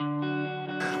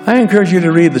I encourage you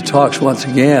to read the talks once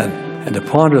again and to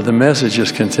ponder the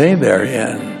messages contained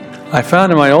therein. I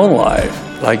found in my own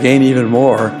life I gain even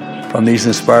more from these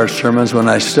inspired sermons when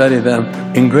I study them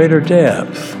in greater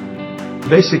depth. The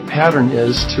basic pattern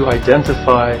is to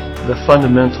identify the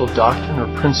fundamental doctrine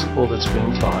or principle that's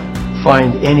being taught,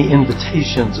 find any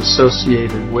invitations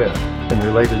associated with and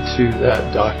related to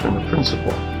that doctrine or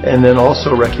principle, and then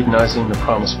also recognizing the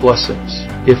promised blessings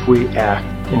if we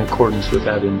act in accordance with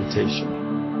that invitation.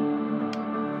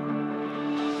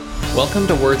 Welcome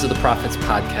to Words of the Prophets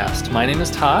podcast. My name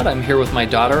is Todd. I'm here with my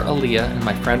daughter Aaliyah and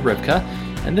my friend Rivka,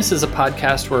 and this is a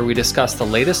podcast where we discuss the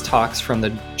latest talks from the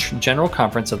General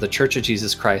Conference of the Church of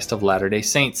Jesus Christ of Latter-day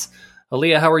Saints.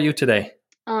 Aaliyah, how are you today?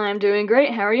 I'm doing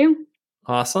great. How are you?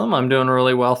 Awesome. I'm doing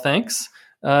really well, thanks.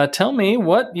 Tell me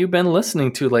what you've been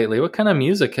listening to lately. What kind of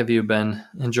music have you been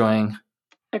enjoying?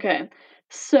 Okay,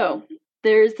 so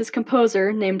there's this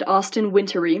composer named Austin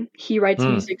Wintory. He writes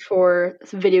music for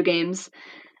video games,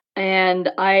 and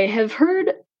I have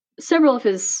heard several of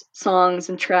his songs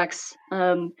and tracks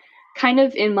kind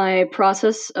of in my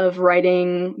process of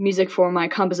writing music for my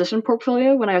composition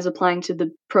portfolio. When I was applying to the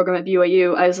program at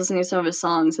BYU, I was listening to some of his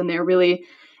songs, and they're really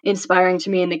inspiring to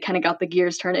me, and they kind of got the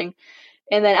gears turning.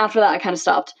 And then after that, I kind of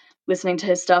stopped listening to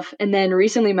his stuff. And then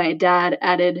recently, my dad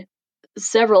added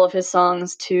several of his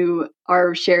songs to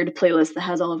our shared playlist that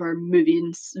has all of our movie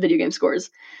and video game scores.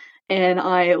 And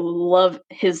I love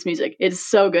his music. It's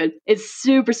so good. It's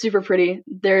super, super pretty.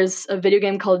 There's a video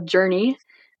game called Journey,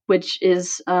 which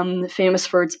is famous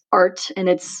for its art and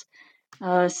its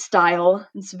style.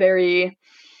 It's very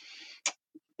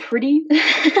pretty,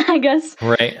 I guess.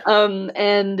 Right.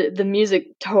 And the music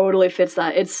totally fits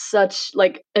that. It's such,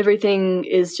 like, everything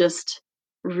is just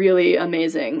really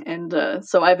amazing. And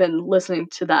so I've been listening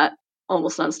to that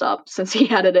almost nonstop since he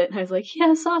added it. And I was like,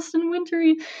 yes, Austin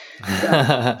Wintory.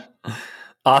 So.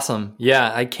 Awesome.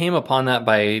 Yeah, I came upon that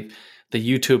by the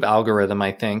YouTube algorithm,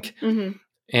 I think. Mm-hmm.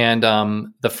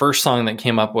 And the first song that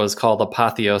came up was called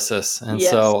Apotheosis. And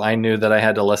so I knew that I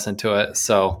had to listen to it.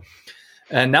 So,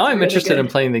 and now I'm really interested in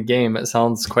playing the game. It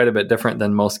sounds quite a bit different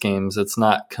than most games. It's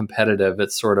not competitive.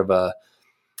 It's sort of a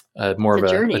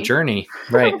journey.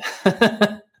 Right.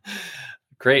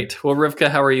 Great. Well, Rivka,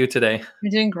 how are you today? I'm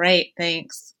doing great.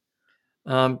 Thanks.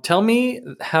 Tell me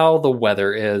how the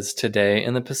weather is today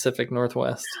in the Pacific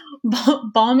Northwest.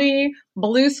 Balmy,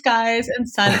 blue skies and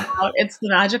sun out. It's the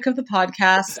magic of the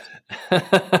podcast.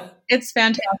 It's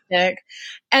fantastic.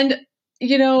 And,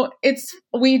 you know,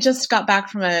 we just got back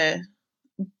from a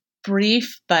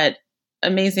brief but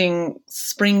amazing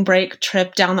spring break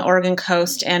trip down the Oregon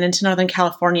coast and into Northern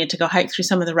California to go hike through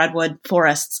some of the redwood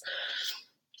forests.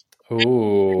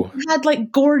 Ooh. We had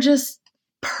like gorgeous,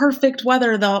 perfect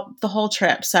weather the whole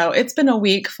trip. So it's been a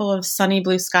week full of sunny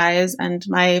blue skies, and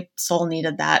my soul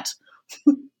needed that.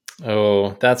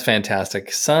 Oh, that's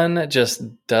fantastic. Sun just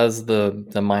does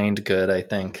the mind good, I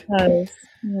think. Yes.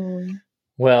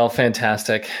 Well,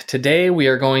 fantastic. Today we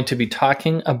are going to be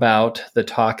talking about the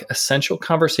talk Essential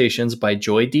Conversations by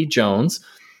Joy D. Jones,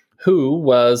 who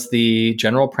was the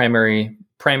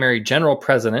primary general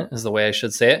president, is the way I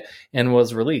should say it, and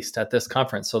was released at this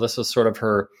conference. So this was sort of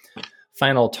her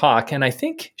final talk. And I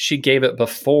think she gave it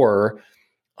before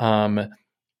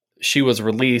she was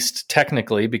released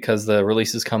technically, because the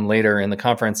releases come later in the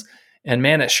conference. And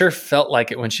man, it sure felt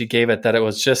like it when she gave it, that it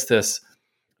was just this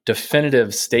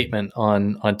definitive statement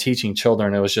on teaching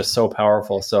children. It was just so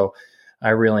powerful. So I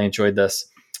really enjoyed this.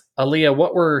 Aaliyah,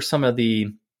 what were some of the,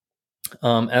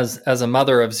 as a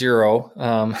mother of zero,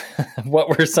 what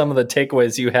were some of the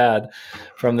takeaways you had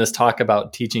from this talk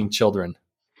about teaching children?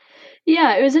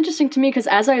 Yeah, it was interesting to me because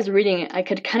as I was reading it, I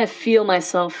could kind of feel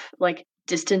myself like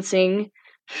distancing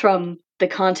from the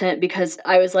content, because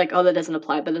I was like, oh, that doesn't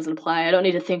apply. I don't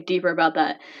need to think deeper about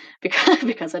that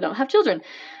because I don't have children.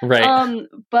 Right.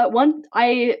 But one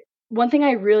thing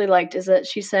I really liked is that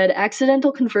she said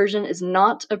accidental conversion is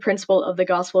not a principle of the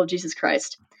gospel of Jesus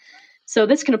Christ. So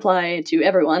this can apply to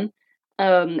everyone.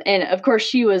 And of course,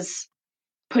 she was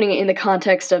putting it in the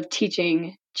context of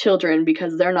teaching children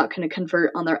because they're not going to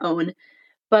convert on their own.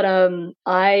 But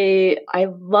I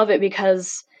love it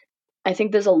because I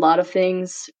think there's a lot of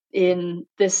things in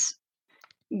this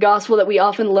gospel that we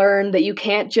often learn that you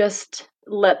can't just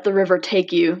let the river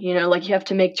take you. You know, like you have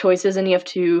to make choices and you have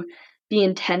to be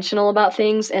intentional about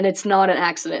things, and it's not an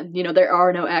accident. You know, there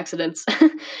are no accidents.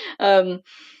 Right.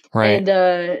 And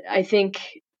I think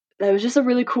that was just a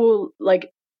really cool,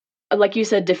 like you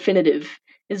said, definitive.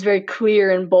 It's very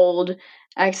clear and bold.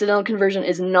 Accidental conversion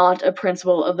is not a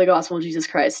principle of the gospel of Jesus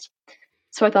Christ.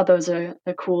 So I thought that was a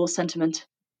cool sentiment.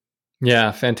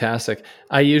 Yeah, fantastic.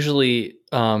 I usually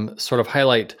sort of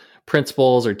highlight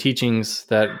principles or teachings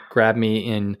that grab me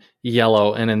in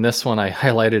yellow. And in this one, I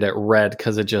highlighted it red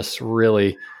because it just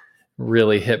really,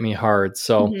 really hit me hard.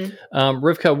 So,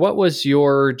 Rivka, what was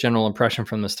your general impression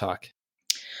from this talk?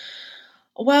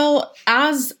 Well,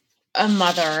 as a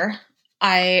mother,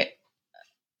 I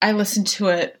listened to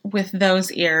it with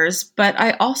those ears, but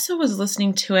I also was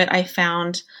listening to it, I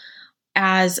found,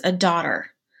 as a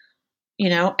daughter,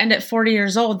 and at 40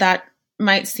 years old, that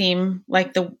might seem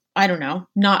like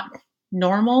not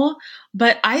normal,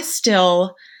 but I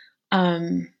still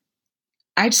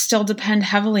depend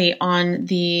heavily on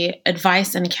the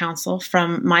advice and counsel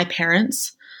from my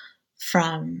parents,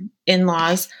 from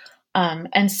in-laws.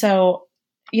 And so,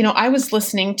 I was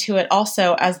listening to it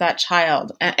also as that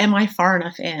child. Am I far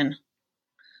enough in?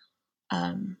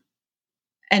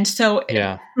 And so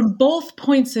from both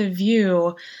points of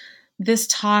view, this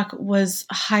talk was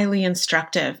highly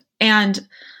instructive. And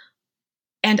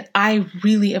I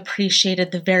really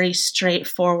appreciated the very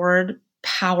straightforward,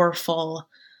 powerful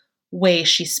way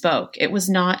she spoke. It was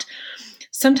not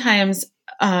sometimes,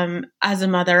 as a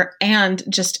mother and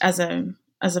just as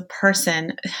a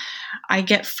person, I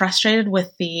get frustrated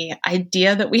with the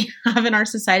idea that we have in our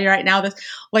society right now.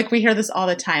 We hear this all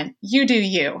the time. You do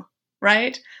you,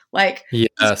 right?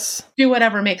 Yes, do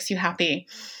whatever makes you happy.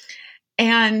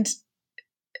 And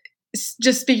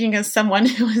just speaking as someone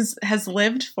who has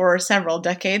lived for several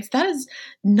decades, that is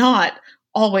not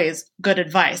always good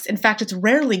advice. In fact, it's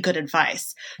rarely good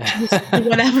advice. Just do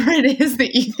whatever it is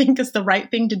that you think is the right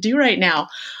thing to do right now,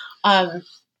 on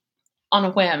a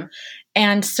whim.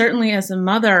 And certainly as a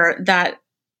mother, that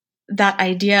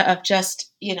idea of just,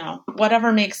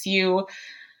 whatever makes you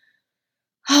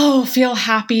feel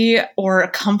happy or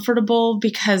comfortable,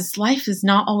 because life is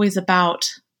not always about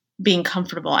being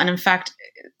comfortable. And in fact,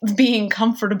 being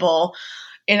comfortable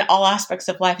in all aspects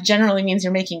of life generally means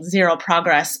you're making zero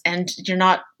progress and you're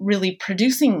not really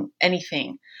producing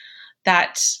anything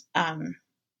that, and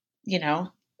you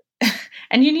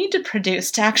need to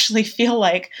produce to actually feel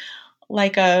like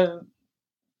a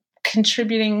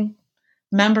contributing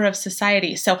member of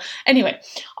society. So anyway,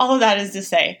 all of that is to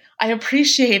say, I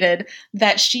appreciated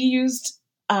that she used,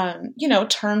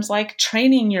 terms like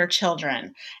training your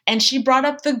children, and she brought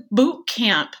up the boot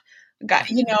camp.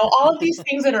 All of these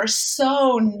things that are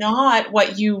so not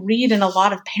what you read in a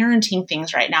lot of parenting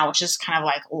things right now, which is kind of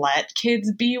like, let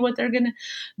kids be what they're going to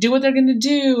do, what they're going to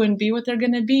do, and be what they're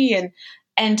going to be.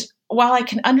 And while I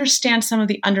can understand some of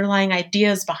the underlying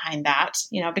ideas behind that,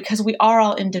 because we are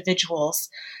all individuals,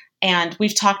 and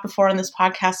we've talked before on this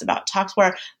podcast about talks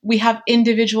where we have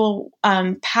individual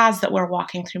paths that we're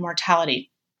walking through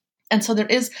mortality. And so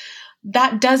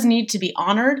that does need to be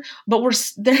honored, but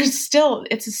there's still,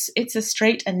 it's a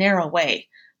straight and narrow way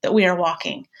that we are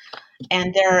walking.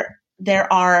 And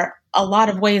there are a lot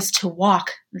of ways to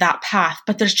walk that path,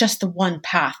 but there's just the one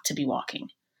path to be walking.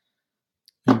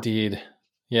 Indeed.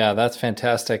 Yeah, that's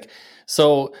fantastic.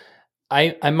 So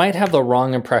I might have the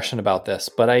wrong impression about this,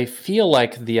 but I feel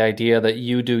like the idea that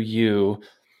you do you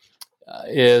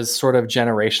is sort of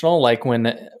generational. Like when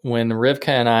Rivka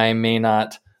and I may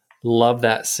not love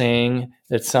that saying,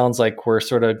 it sounds like we're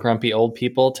sort of grumpy old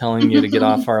people telling you to get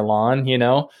off our lawn,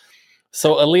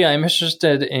 So Aaliyah, I'm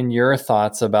interested in your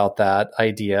thoughts about that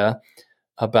idea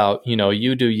about,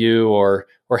 you do you, or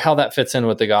how that fits in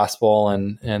with the gospel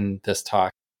and this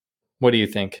talk. What do you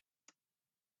think?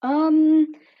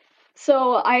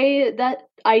 So that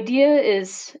idea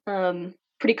is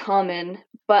pretty common,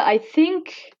 but I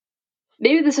think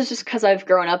maybe this is just because I've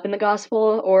grown up in the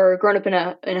gospel or grown up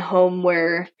in a home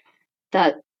where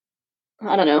that,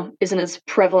 I don't know, isn't as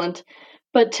prevalent.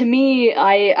 But to me,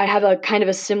 I have a kind of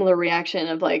a similar reaction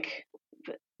of like,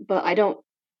 but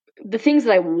the things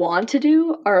that I want to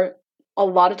do are a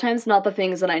lot of times not the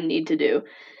things that I need to do.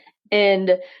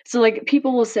 And so like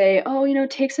people will say, oh,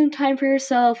 take some time for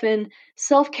yourself and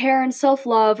self-care and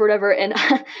self-love or whatever. And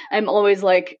I'm always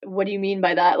like, what do you mean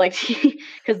by that? Like,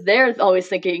 because they're always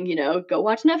thinking, go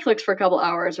watch Netflix for a couple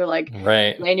hours or like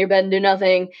right. lay in your bed and do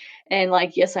nothing. And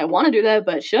like, yes, I want to do that,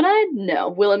 but should I? No.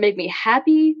 Will it make me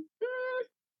happy?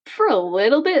 For a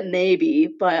little bit, maybe,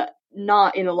 but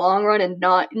not in the long run, and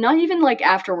not even like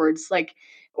afterwards. Like,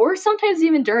 or sometimes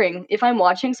even during, if I'm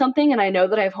watching something and I know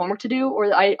that I have homework to do,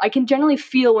 or I can generally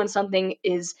feel when something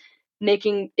is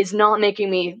not making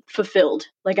me fulfilled.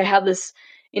 Like I have this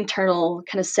internal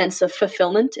kind of sense of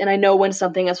fulfillment, and I know when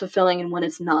something is fulfilling and when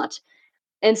it's not.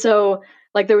 And so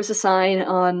like there was a sign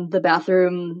on the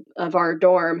bathroom of our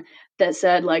dorm that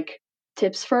said like,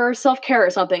 tips for self-care or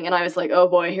something. And I was like, oh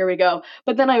boy, here we go.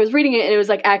 But then I was reading it and it was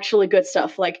like actually good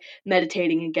stuff, like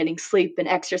meditating and getting sleep and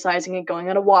exercising and going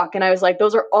on a walk. And I was like,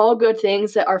 those are all good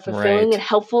things that are fulfilling Right. and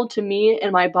helpful to me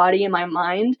and my body and my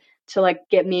mind to like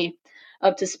get me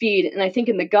up to speed. And I think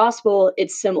in the gospel,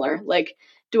 it's similar. Like,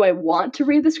 do I want to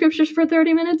read the scriptures for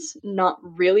 30 minutes? Not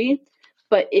really.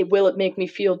 But will it make me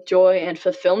feel joy and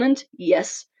fulfillment?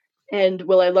 Yes. And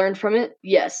will I learn from it?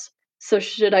 Yes. So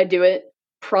should I do it?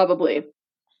 Probably.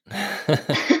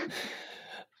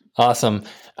 Awesome.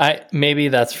 Maybe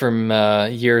that's from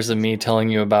years of me telling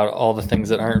you about all the things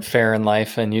that aren't fair in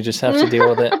life, and you just have to deal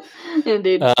with it.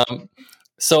 Indeed.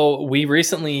 So we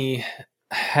recently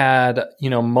had,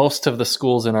 most of the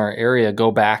schools in our area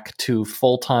go back to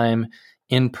full-time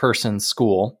in-person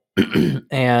school.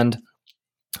 And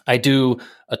I do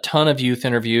a ton of youth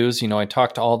interviews. I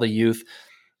talk to all the youth.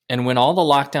 And when all the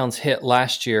lockdowns hit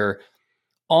last year,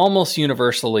 almost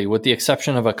universally, with the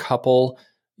exception of a couple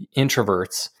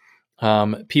introverts,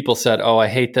 people said, oh, I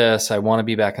hate this. I want to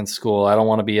be back in school. I don't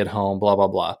want to be at home, blah, blah,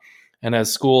 blah. And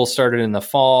as school started in the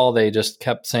fall, they just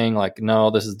kept saying like,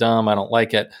 no, this is dumb. I don't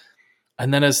like it.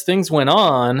 And then as things went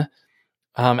on,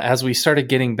 as we started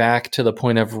getting back to the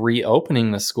point of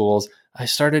reopening the schools, I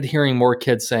started hearing more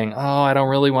kids saying, oh, I don't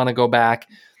really want to go back.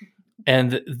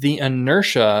 And the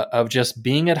inertia of just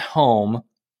being at home,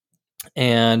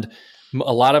 and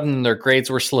a lot of them, their grades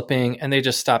were slipping and they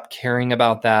just stopped caring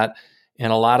about that.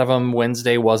 And a lot of them,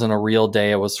 Wednesday wasn't a real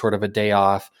day. It was sort of a day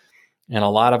off. And a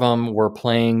lot of them were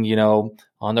playing,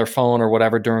 on their phone or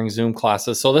whatever during Zoom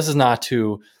classes. So this is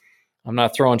I'm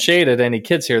not throwing shade at any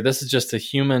kids here. This is just a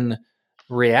human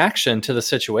reaction to the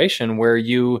situation where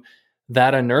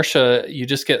that inertia, you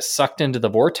just get sucked into the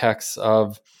vortex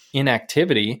of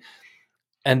inactivity.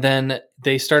 And then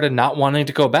they started not wanting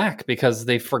to go back because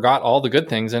they forgot all the good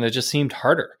things and it just seemed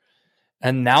harder.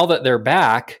 And now that they're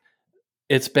back,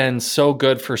 it's been so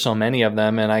good for so many of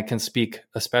them. And I can speak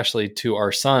especially to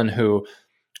our son, who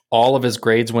all of his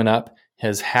grades went up,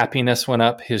 his happiness went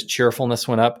up, his cheerfulness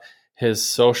went up, his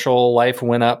social life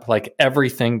went up. Like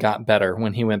everything got better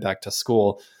when he went back to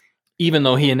school, even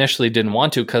though he initially didn't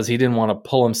want to, because he didn't want to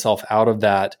pull himself out of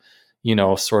that,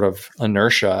 sort of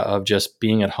inertia of just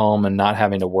being at home and not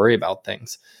having to worry about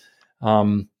things.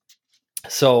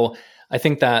 So I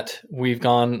think that we've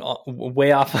gone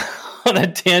way off on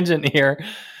a tangent here,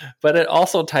 but it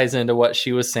also ties into what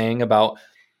she was saying about,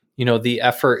 the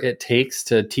effort it takes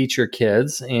to teach your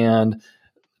kids and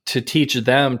to teach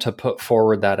them to put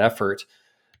forward that effort.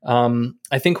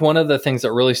 I think one of the things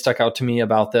that really stuck out to me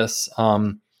about this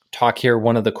talk here,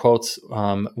 one of the quotes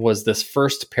was this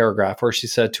first paragraph where she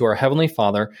said, "To our Heavenly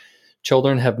Father,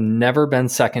 children have never been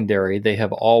secondary. They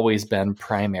have always been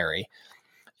primary."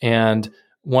 And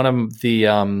one of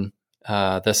the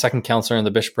second counselor in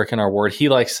the bishopric in our ward, he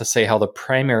likes to say how the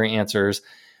primary answers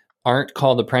aren't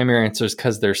called the primary answers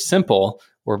because they're simple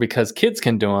or because kids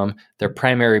can do them. They're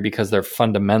primary because they're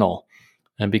fundamental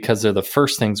and because they're the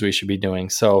first things we should be doing.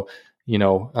 So,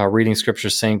 reading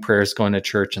scriptures, saying prayers, going to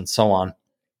church, and so on.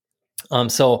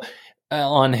 So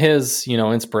on his,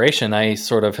 inspiration, I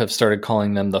sort of have started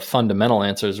calling them the fundamental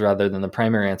answers rather than the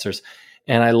primary answers.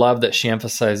 And I love that she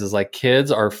emphasizes like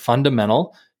kids are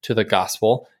fundamental to the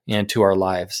gospel and to our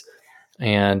lives.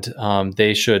 And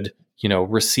they should,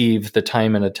 receive the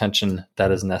time and attention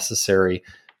that is necessary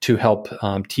to help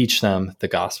teach them the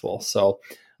gospel. So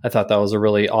I thought that was a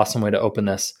really awesome way to open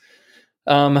this.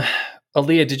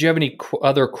 Aaliyah, did you have any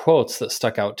other quotes that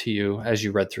stuck out to you as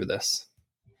you read through this?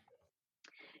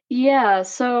 Yeah,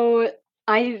 so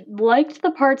I liked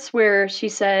the parts where she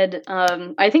said,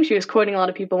 I think she was quoting a lot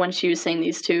of people when she was saying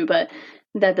these too, but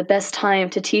that the best time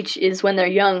to teach is when they're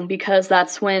young because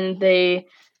that's when they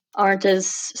aren't as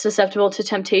susceptible to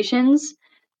temptations.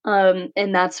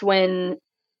 And that's when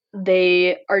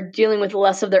they are dealing with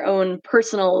less of their own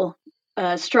personal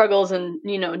struggles and,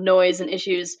 noise and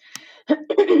issues.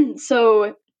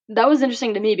 So that was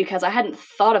interesting to me because I hadn't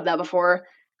thought of that before.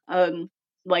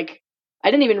 Like, I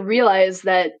didn't even realize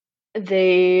that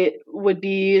they would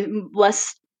be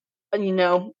less,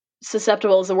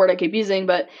 susceptible is the word I keep using,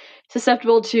 but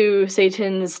susceptible to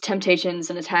Satan's temptations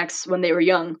and attacks when they were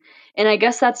young. And I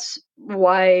guess that's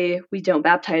why we don't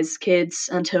baptize kids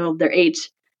until they're 8,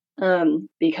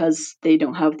 because they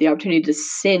don't have the opportunity to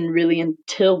sin really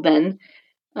until then,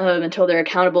 until they're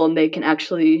accountable and they can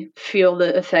actually feel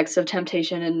the effects of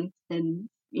temptation and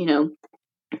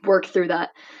work through that.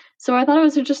 So I thought it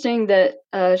was interesting that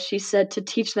she said to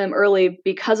teach them early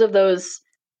because of those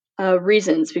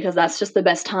reasons, because that's just the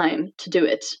best time to do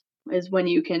it, is when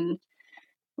you can,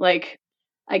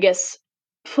 I guess,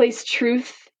 place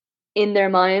truth in their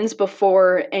minds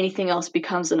before anything else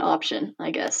becomes an option,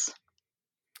 I guess.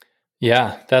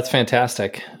 Yeah, that's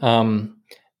fantastic.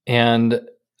 And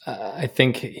I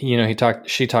think,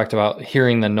 she talked about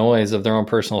hearing the noise of their own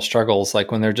personal struggles.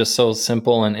 Like when they're just so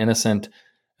simple and innocent,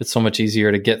 it's so much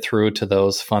easier to get through to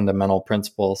those fundamental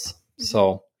principles. Mm-hmm.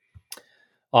 So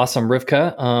awesome.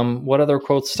 Rivka, what other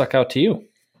quotes stuck out to you?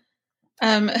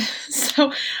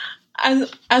 So as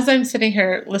I'm sitting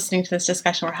here listening to this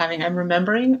discussion we're having, I'm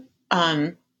remembering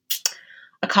a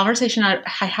conversation I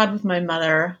had with my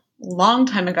mother a long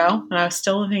time ago when I was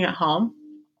still living at home.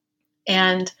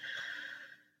 And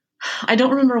I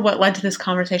don't remember what led to this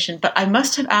conversation, but I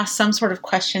must have asked some sort of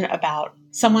question about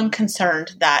someone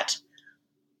concerned that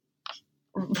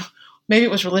maybe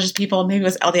it was religious people, maybe it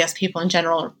was LDS people in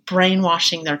general,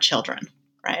 brainwashing their children,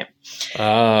 right?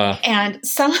 And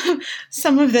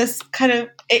some of this kind of,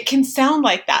 it can sound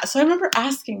like that. So I remember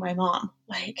asking my mom,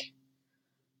 like,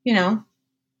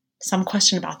 some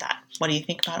question about that. What do you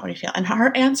think about it? What do you feel? And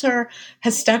her answer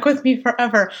has stuck with me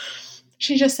forever.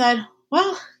 She just said,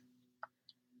 well,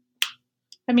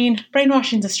 I mean,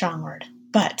 brainwashing is a strong word,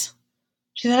 but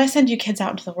she said, I send you kids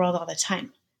out into the world all the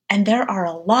time. And there are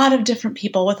a lot of different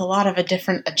people with a lot of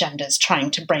different agendas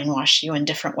trying to brainwash you in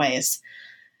different ways.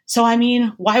 So, I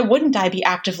mean, why wouldn't I be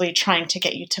actively trying to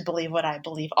get you to believe what I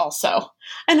believe also?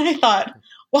 And I thought,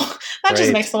 well, that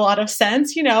just makes a lot of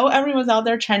sense. Everyone's out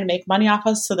there trying to make money off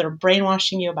us. So they're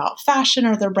brainwashing you about fashion,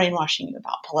 or they're brainwashing you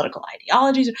about political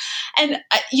ideologies. And,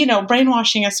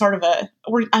 brainwashing is sort of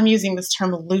I'm using this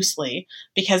term loosely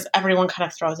because everyone kind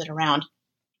of throws it around.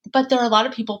 But there are a lot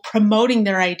of people promoting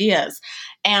their ideas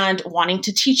and wanting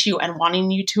to teach you and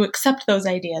wanting you to accept those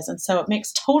ideas. And so it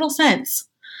makes total sense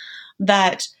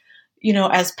that,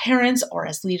 as parents or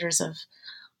as leaders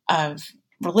of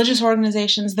religious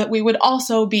organizations, that we would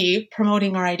also be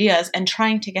promoting our ideas and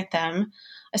trying to get them,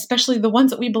 especially the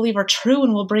ones that we believe are true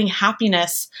and will bring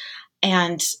happiness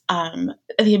and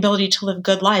the ability to live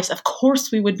good lives. Of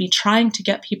course, we would be trying to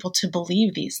get people to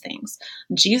believe these things.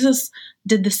 Jesus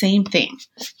did the same thing.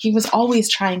 He was always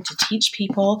trying to teach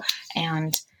people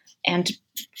and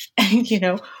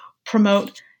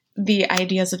promote the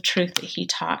ideas of truth that he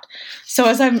taught. So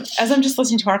as I'm just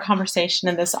listening to our conversation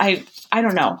and this, I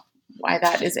don't know why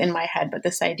that is in my head, but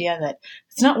this idea that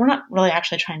we're not really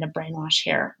actually trying to brainwash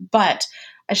here. But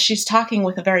as she's talking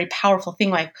with a very powerful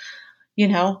thing, like,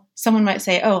 someone might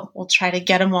say, oh, we'll try to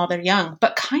get them while they're young,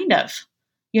 but kind of,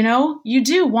 you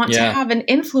do want to have an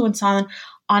influence on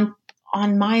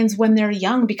minds when they're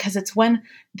young, because it's when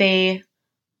they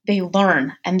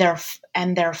learn and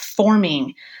they're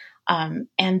forming,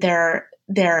 and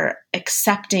they're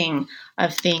accepting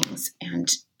of things. And,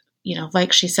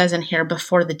 like she says in here,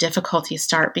 before the difficulties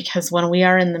start, because when we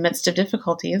are in the midst of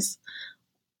difficulties,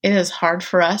 it is hard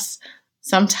for us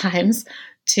sometimes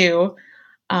to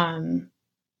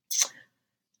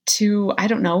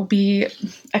be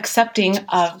accepting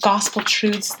of gospel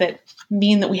truths that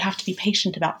mean that we have to be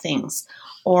patient about things,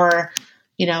 or,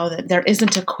 that there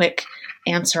isn't a quick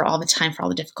answer all the time for all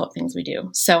the difficult things we do.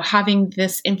 So having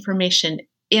this information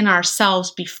in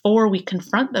ourselves before we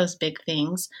confront those big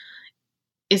things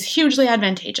is hugely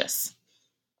advantageous.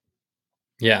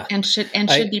 Yeah. And should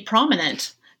be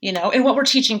prominent, in what we're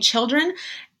teaching children,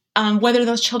 whether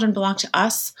those children belong to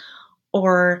us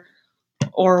or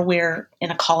we're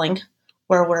in a calling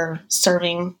where we're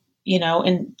serving,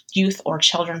 in youth or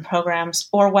children programs,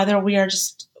 or whether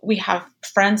we have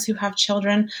friends who have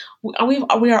children.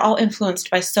 We are all influenced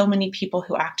by so many people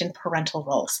who act in parental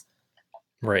roles.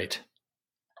 Right.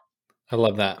 I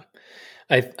love that.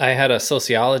 I had a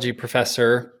sociology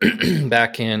professor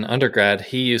back in undergrad.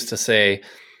 He used to say,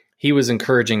 he was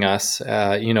encouraging us,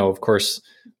 of course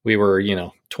we were,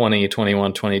 20,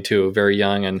 21, 22, very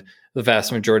young, and the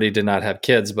vast majority did not have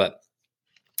kids, but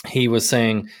he was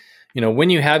saying, when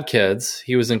you have kids,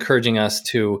 he was encouraging us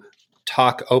to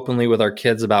talk openly with our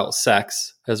kids about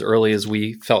sex as early as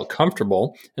we felt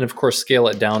comfortable, and of course scale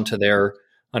it down to their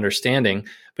understanding.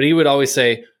 But he would always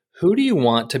say, who do you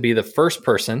want to be the first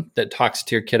person that talks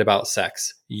to your kid about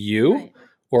sex? You right.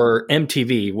 Or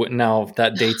MTV? Now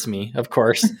that dates me, of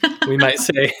course. We might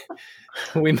say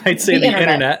the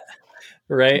internet,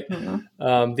 right?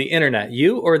 Mm-hmm. The internet,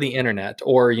 you or the internet,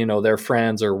 or, their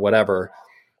friends or whatever.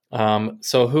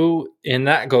 So who, and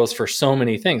that goes for so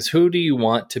many things. Who do you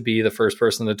want to be the first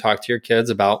person to talk to your kids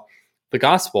about the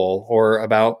gospel, or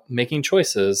about making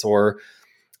choices, or,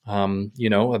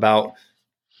 about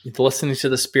listening to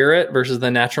the Spirit versus the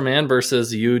natural man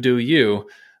versus you do you.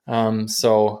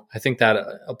 So I think that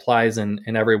applies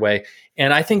in every way.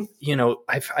 And I think,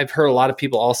 I've heard a lot of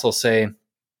people also say,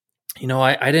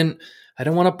 I didn't I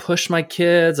don't want to push my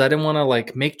kids. I didn't want to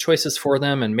like make choices for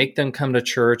them and make them come to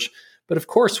church. But of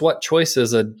course, what choice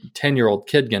is a 10-year-old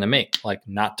kid going to make? Like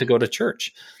not to go to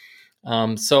church.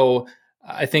 So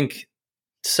I think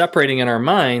separating in our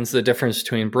minds the difference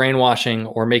between brainwashing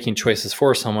or making choices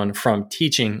for someone from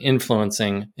teaching,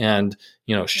 influencing, and,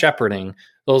 shepherding,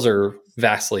 those are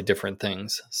vastly different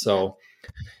things. So,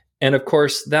 and of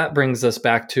course, that brings us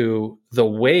back to the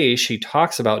way she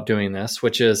talks about doing this,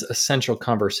 which is essential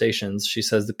conversations. She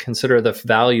says, consider the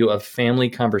value of family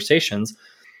conversations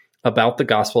about the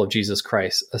gospel of Jesus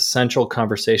Christ, essential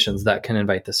conversations that can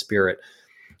invite the Spirit.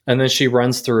 And then she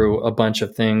runs through a bunch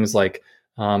of things like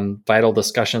vital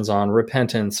discussions on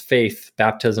repentance, faith,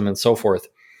 baptism, and so forth.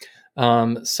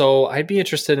 So I'd be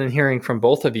interested in hearing from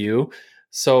both of you.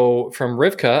 So from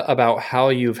Rivka about how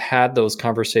you've had those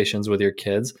conversations with your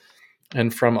kids,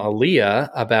 and from Aaliyah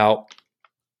about,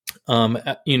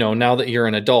 now that you're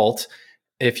an adult,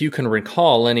 if you can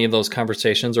recall any of those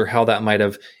conversations or how that might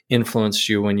have influenced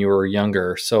you when you were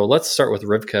younger. So let's start with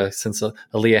Rivka, since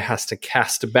Aaliyah has to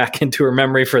cast back into her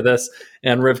memory for this,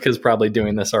 and Rivka's probably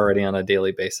doing this already on a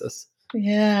daily basis.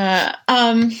 Yeah.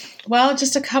 Well,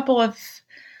 just a couple of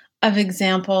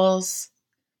examples.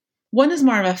 One is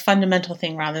more of a fundamental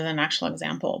thing rather than an actual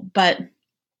example, but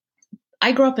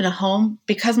I grew up in a home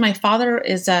because my father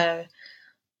is a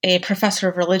professor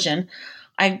of religion.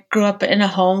 I grew up in a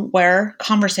home where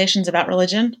conversations about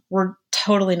religion were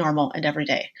totally normal and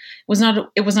everyday.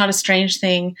 It was not a strange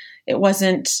thing. It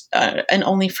wasn't an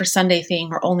only for Sunday thing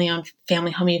or only on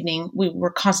family home evening. We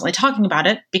were constantly talking about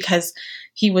it because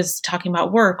he was talking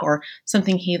about work or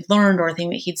something he'd learned or a thing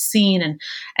that he'd seen.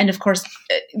 And of course,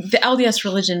 the LDS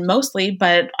religion mostly,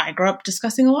 but I grew up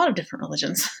discussing a lot of different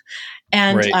religions.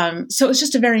 And right. So it was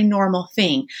just a very normal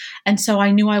thing. And so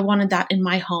I knew I wanted that in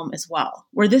my home as well,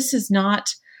 where this is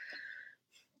not,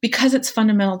 because it's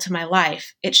fundamental to my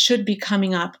life, it should be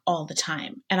coming up all the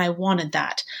time. And I wanted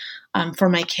that for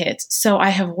my kids. So I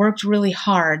have worked really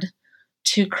hard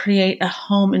to create a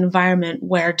home environment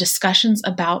where discussions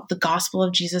about the gospel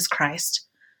of Jesus Christ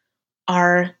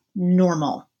are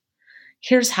normal.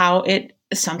 Here's how it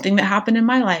is something that happened in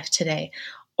my life today,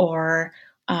 or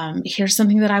here's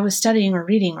something that I was studying or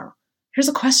reading, or here's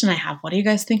a question I have. What do you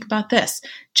guys think about this?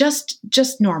 Just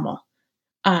normal.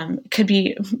 Could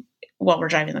be while we're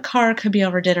driving the car, could be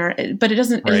over dinner, but it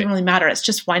doesn't really matter. It's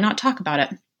just, why not talk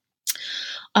about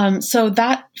it? So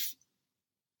that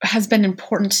has been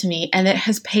important to me, and it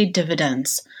has paid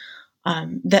dividends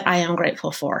that I am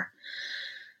grateful for.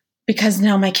 Because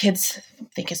now my kids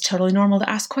think it's totally normal to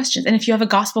ask questions. And if you have a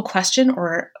gospel question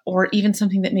or even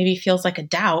something that maybe feels like a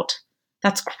doubt,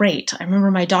 that's great. I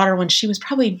remember my daughter when she was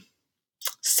probably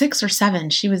 6 or 7,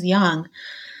 she was young,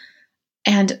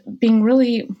 and being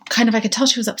really I could tell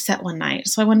she was upset one night.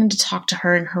 So I went in to talk to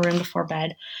her in her room before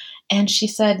bed. And she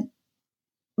said,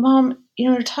 "Mom,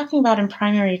 you're talking about in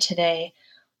primary today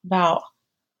about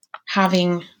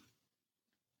having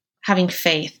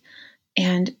faith."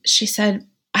 And she said,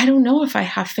 "I don't know if I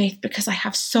have faith because I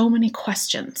have so many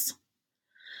questions."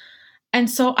 And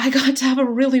so I got to have a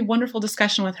really wonderful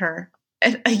discussion with her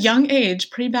at a young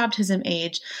age, pre-baptism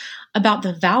age, about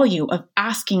the value of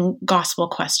asking gospel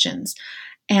questions.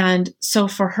 And so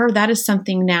for her, that is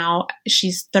something now,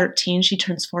 she's 13, she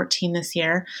turns 14 this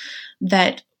year,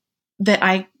 that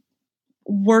I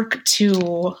work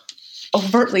to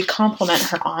overtly compliment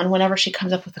her on whenever she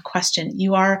comes up with a question.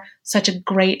 You are such a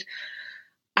great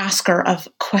asker of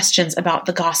questions about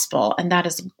the gospel, and that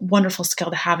is a wonderful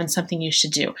skill to have and something you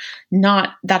should do.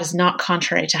 That is not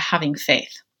contrary to having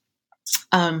faith.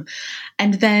 And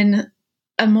then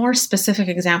a more specific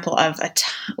example of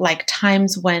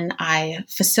times when I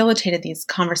facilitated these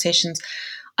conversations.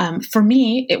 For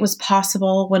me, it was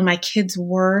possible when my kids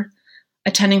were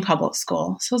attending public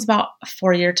school. So it was about a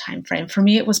 4-year time frame. For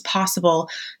me, it was possible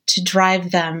to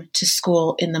drive them to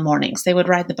school in the mornings. They would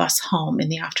ride the bus home in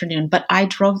the afternoon, but I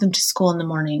drove them to school in the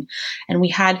morning. And we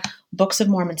had Books of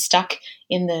Mormon stuck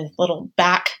in the little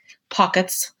back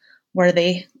pockets where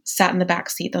they sat in the back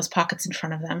seat, those pockets in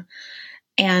front of them.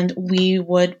 And we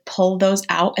would pull those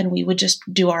out and we would just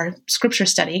do our scripture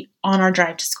study on our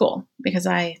drive to school because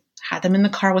I had them in the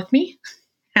car with me.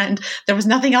 And there was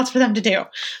nothing else for them to do.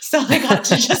 So I got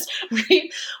to just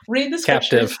read the scriptures.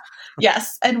 Captive.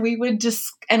 Yes. And we read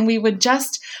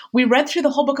through the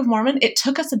whole Book of Mormon. It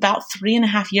took us about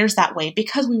 3.5 years that way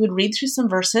because we would read through some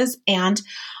verses and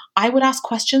I would ask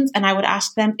questions and I would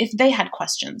ask them if they had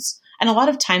questions. And a lot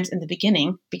of times in the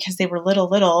beginning, because they were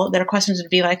little, their questions would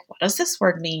be like, what does this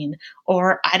word mean?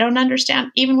 Or I don't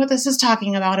understand even what this is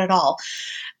talking about at all.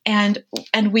 And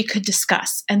we could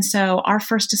discuss. And so our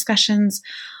first discussions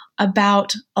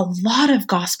about a lot of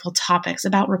gospel topics,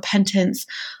 about repentance,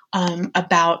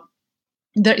 about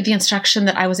the instruction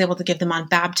that I was able to give them on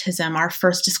baptism, our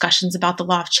first discussions about the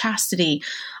law of chastity,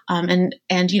 and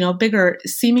bigger,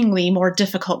 seemingly more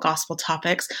difficult gospel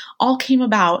topics, all came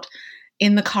about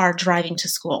in the car driving to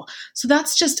school. So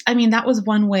that's just, that was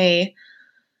one way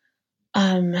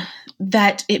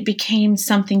that it became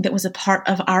something that was a part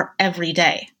of our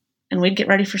everyday. And we'd get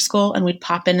ready for school and we'd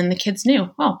pop in and the kids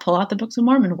knew, pull out the Books of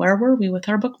Mormon. Where were we with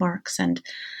our bookmarks? And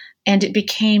it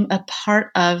became a part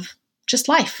of just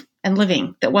life and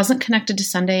living that wasn't connected to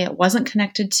Sunday. It wasn't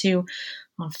connected to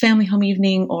family home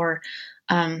evening or,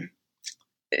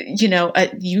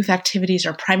 youth activities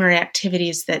or primary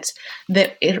activities that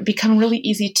it become really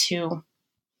easy to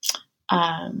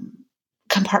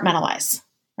compartmentalize,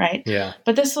 right? Yeah.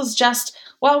 But this was just,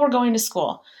 we're going to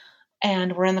school.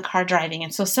 And we're in the car driving.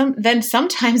 And so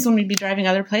sometimes when we'd be driving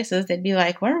other places, they'd be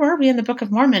like, where were we in the Book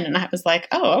of Mormon? And I was like,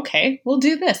 oh, okay, we'll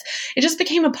do this. It just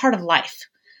became a part of life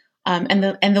and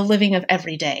the living of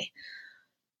every day.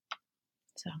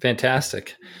 So.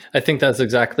 Fantastic. I think that's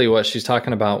exactly what she's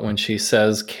talking about when she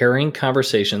says carrying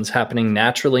conversations happening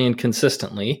naturally and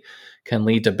consistently can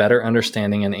lead to better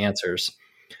understanding and answers.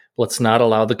 Let's not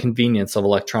allow the convenience of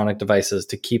electronic devices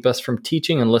to keep us from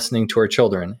teaching and listening to our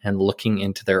children and looking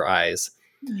into their eyes.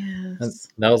 Yes.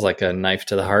 That was like a knife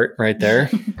to the heart right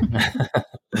there.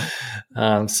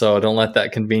 So don't let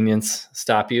that convenience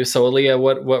stop you. So Leah,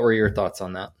 what were your thoughts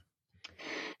on that?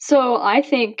 So I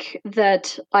think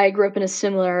that I grew up in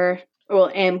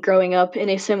am growing up in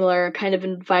a similar kind of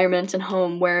environment and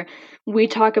home where we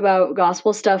talk about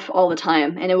gospel stuff all the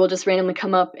time, and it will just randomly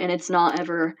come up, and it's not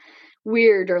ever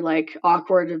weird or like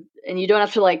awkward, and you don't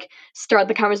have to like start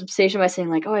the conversation by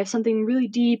saying like, I have something really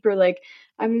deep, or like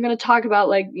I'm gonna talk about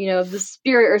like the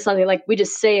spirit or something. Like we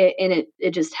just say it and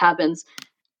it just happens.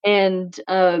 And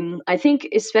I think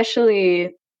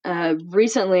especially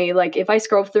recently, like if I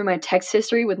scroll through my text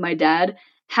history with my dad,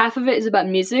 half of it is about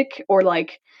music or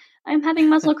like I'm having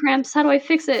muscle cramps, how do I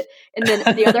fix it? And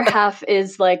then the other half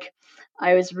is like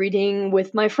I was reading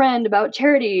with my friend about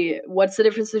charity. What's the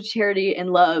difference between charity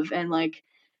and love? And like,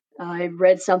 I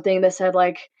read something that said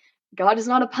like, God is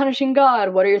not a punishing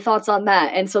God. What are your thoughts on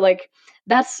that? And so like,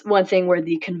 that's one thing where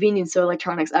the convenience of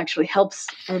electronics actually helps.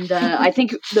 And I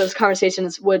think those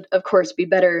conversations would, of course, be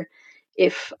better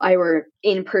if I were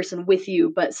in person with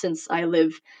you. But since I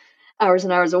live hours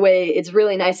and hours away, it's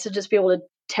really nice to just be able to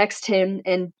text him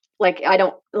and like, I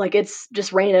don't like, it's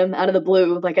just random out of the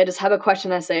blue. Like I just have a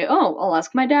question. I say, I'll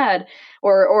ask my dad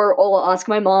or I'll ask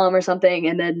my mom or something.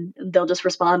 And then they'll just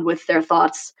respond with their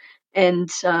thoughts. And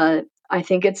I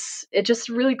think it's just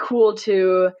really cool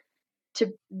to,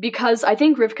 because I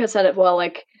think Rivka said it well,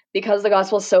 like, because the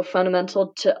gospel is so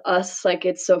fundamental to us, like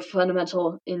it's so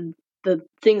fundamental in the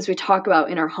things we talk about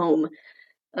in our home.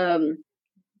 And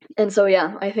so,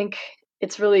 yeah, I think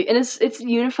it's really, and it's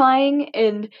unifying,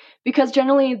 and because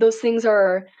generally those things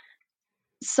are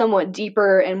somewhat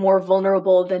deeper and more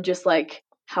vulnerable than just like,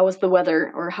 how was the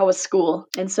weather or how was school?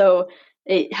 And so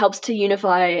it helps to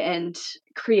unify and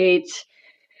create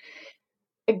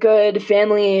a good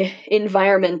family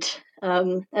environment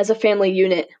as a family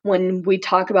unit when we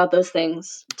talk about those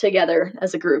things together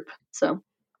as a group. So,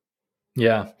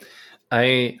 yeah,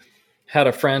 I had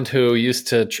a friend who used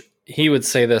to, he would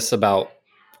say this about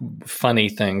funny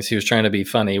things. He was trying to be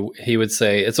funny. He would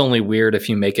say, it's only weird if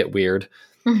you make it weird.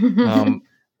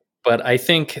 But I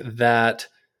think that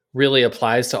really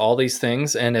applies to all these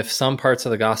things. And if some parts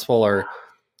of the gospel are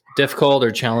difficult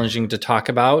or challenging to talk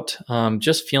about,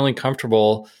 just feeling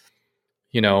comfortable,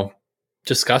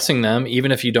 discussing them,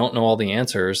 even if you don't know all the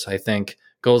answers, I think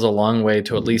goes a long way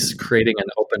to at least creating an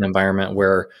open environment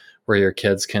where your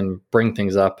kids can bring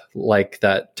things up, like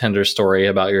that tender story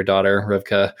about your daughter,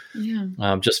 Rivka.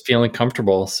 Yeah. Just feeling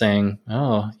comfortable saying,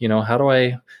 what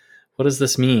does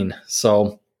this mean?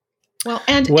 So, if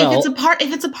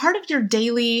it's a part of your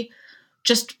daily,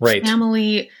 just right.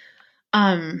 family,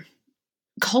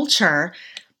 culture,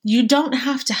 you don't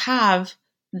have to have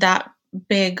that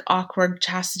big, awkward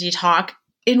chastity talk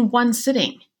in one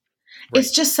sitting. Right.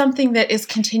 It's just something that is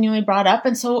continually brought up.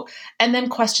 And then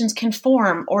questions can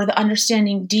form, or the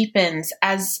understanding deepens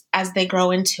as they grow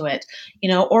into it,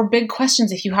 or big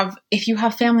questions. If you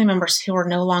have family members who are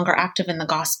no longer active in the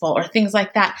gospel or things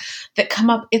like that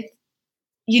come up,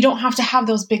 you don't have to have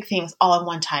those big things all at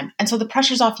one time. And so the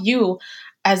pressure's off you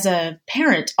as a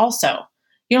parent also.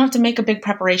 You don't have to make a big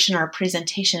preparation or a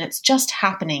presentation. It's just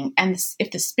happening. And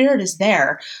if the Spirit is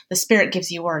there, the Spirit gives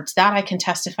you words. That I can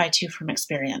testify to from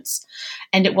experience.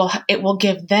 And it will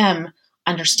give them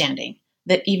understanding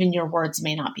that even your words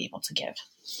may not be able to give.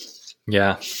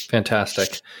 Yeah,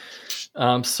 fantastic.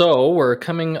 So we're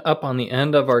coming up on the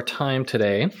end of our time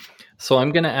today. So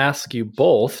I'm going to ask you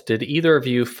both, did either of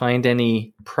you find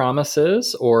any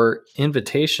promises or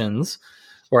invitations,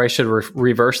 or I should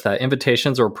reverse that,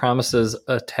 invitations or promises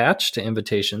attached to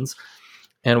invitations?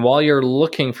 And while you're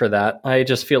looking for that, I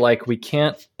just feel like we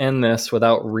can't end this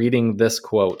without reading this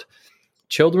quote.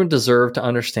 Children deserve to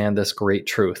understand this great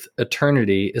truth.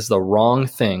 Eternity is the wrong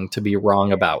thing to be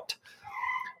wrong about.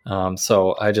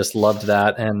 So I just loved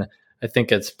that. And I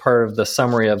think it's part of the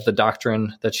summary of the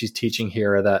doctrine that she's teaching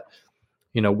here, that,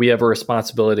 we have a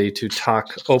responsibility to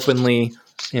talk openly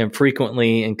and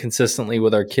frequently and consistently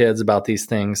with our kids about these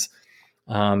things,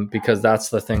 because that's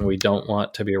the thing we don't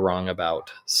want to be wrong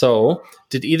about. So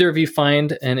did either of you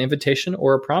find an invitation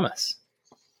or a promise?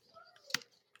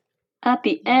 At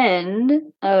the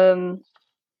end,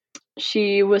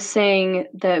 she was saying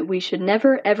that we should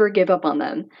never, ever give up on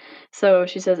them. So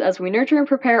she says, as we nurture and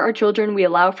prepare our children, we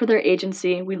allow for their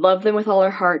agency. We love them with all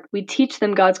our heart. We teach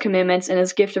them God's commandments and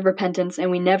his gift of repentance, and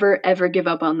we never, ever give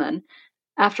up on them.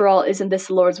 After all, isn't this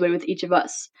the Lord's way with each of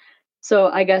us? So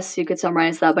I guess you could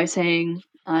summarize that by saying,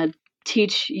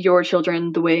 teach your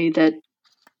children the way that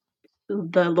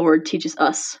the Lord teaches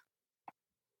us.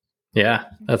 Yeah,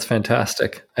 that's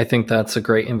fantastic. I think that's a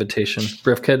great invitation.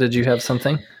 Rivka, did you have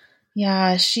something?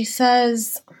 Yeah, she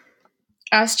says,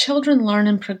 as children learn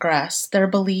and progress, their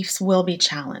beliefs will be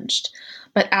challenged.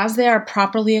 But as they are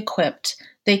properly equipped,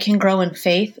 they can grow in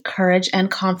faith, courage,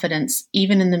 and confidence,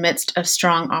 even in the midst of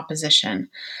strong opposition.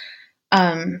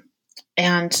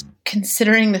 And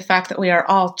considering the fact that we are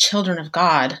all children of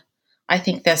God, I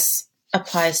think this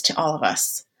applies to all of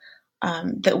us,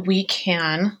 that we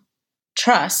can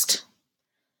trust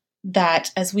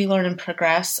that as we learn and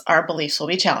progress, our beliefs will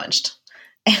be challenged.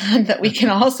 And that we can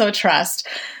also trust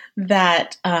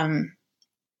that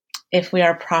if we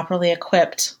are properly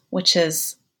equipped, which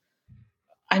is,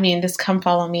 this come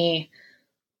follow me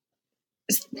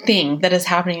thing that is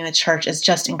happening in the church is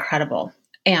just incredible.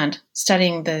 And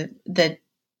studying the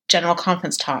general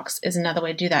conference talks is another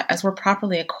way to do that. As we're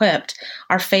properly equipped,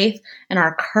 our faith and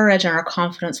our courage and our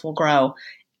confidence will grow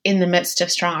in the midst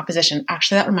of strong opposition.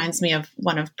 Actually, that reminds me of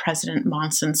one of President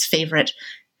Monson's favorite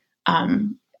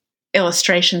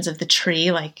illustrations of the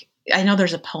tree. Like, I know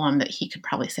there's a poem that he could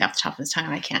probably say off the top of his tongue,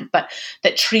 and I can't, but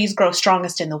that trees grow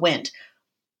strongest in the wind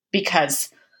because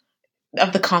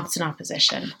of the constant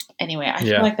opposition. Anyway, I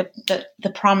feel like the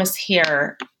promise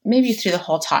here, maybe through the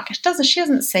whole talk, she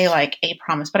doesn't say like a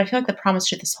promise, but I feel like the promise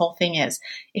through this whole thing is,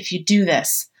 if you do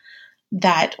this,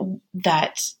 that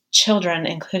children,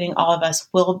 including all of us,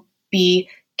 will be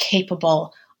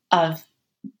capable of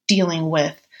dealing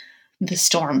with the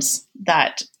storms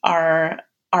that are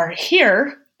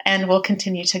here and will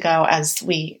continue to go as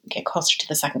we get closer to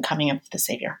the second coming of the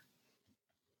Savior.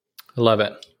 I love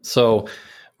it. So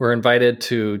we're invited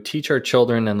to teach our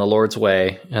children in the Lord's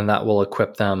way, and that will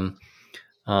equip them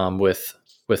with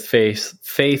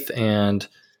faith and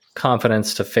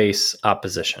confidence to face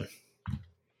opposition.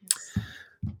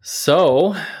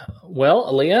 So,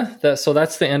 well, Aaliyah, so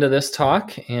that's the end of this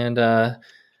talk, and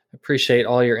appreciate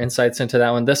all your insights into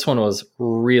that one. This one was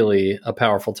really a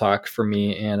powerful talk for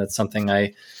me, and it's something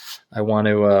I want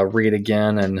to read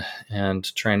again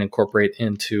and try and incorporate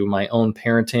into my own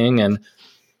parenting and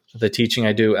the teaching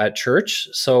I do at church.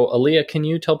 So, Aaliyah, can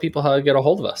you tell people how to get a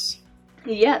hold of us?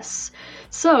 Yes.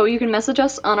 So you can message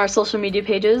us on our social media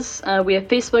pages. We have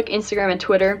Facebook, Instagram, and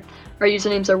Twitter. Our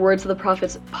usernames are Words of the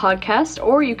Prophets Podcast,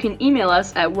 or you can email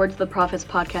us at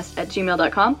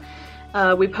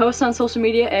wordsoftheprophetspodcast@gmail.com. We post on social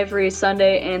media every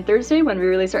Sunday and Thursday when we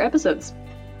release our episodes.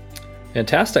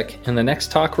 Fantastic. And the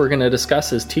next talk we're going to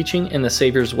discuss is Teaching in the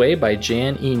Savior's Way by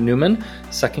Jan E. Newman,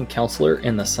 second counselor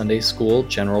in the Sunday School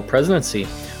General Presidency.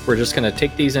 We're just going to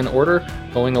take these in order,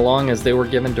 going along as they were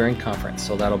given during conference.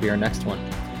 So that'll be our next one.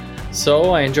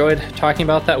 So I enjoyed talking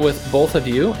about that with both of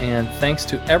you, and thanks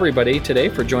to everybody today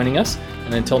for joining us.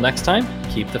 And until next time,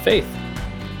 keep the faith.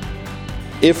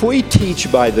 If we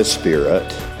teach by the Spirit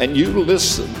and you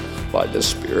listen by the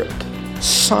Spirit,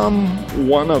 some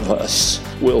one of us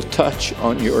will touch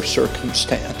on your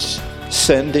circumstance,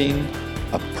 sending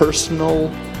a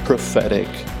personal prophetic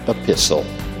epistle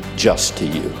just to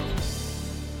you.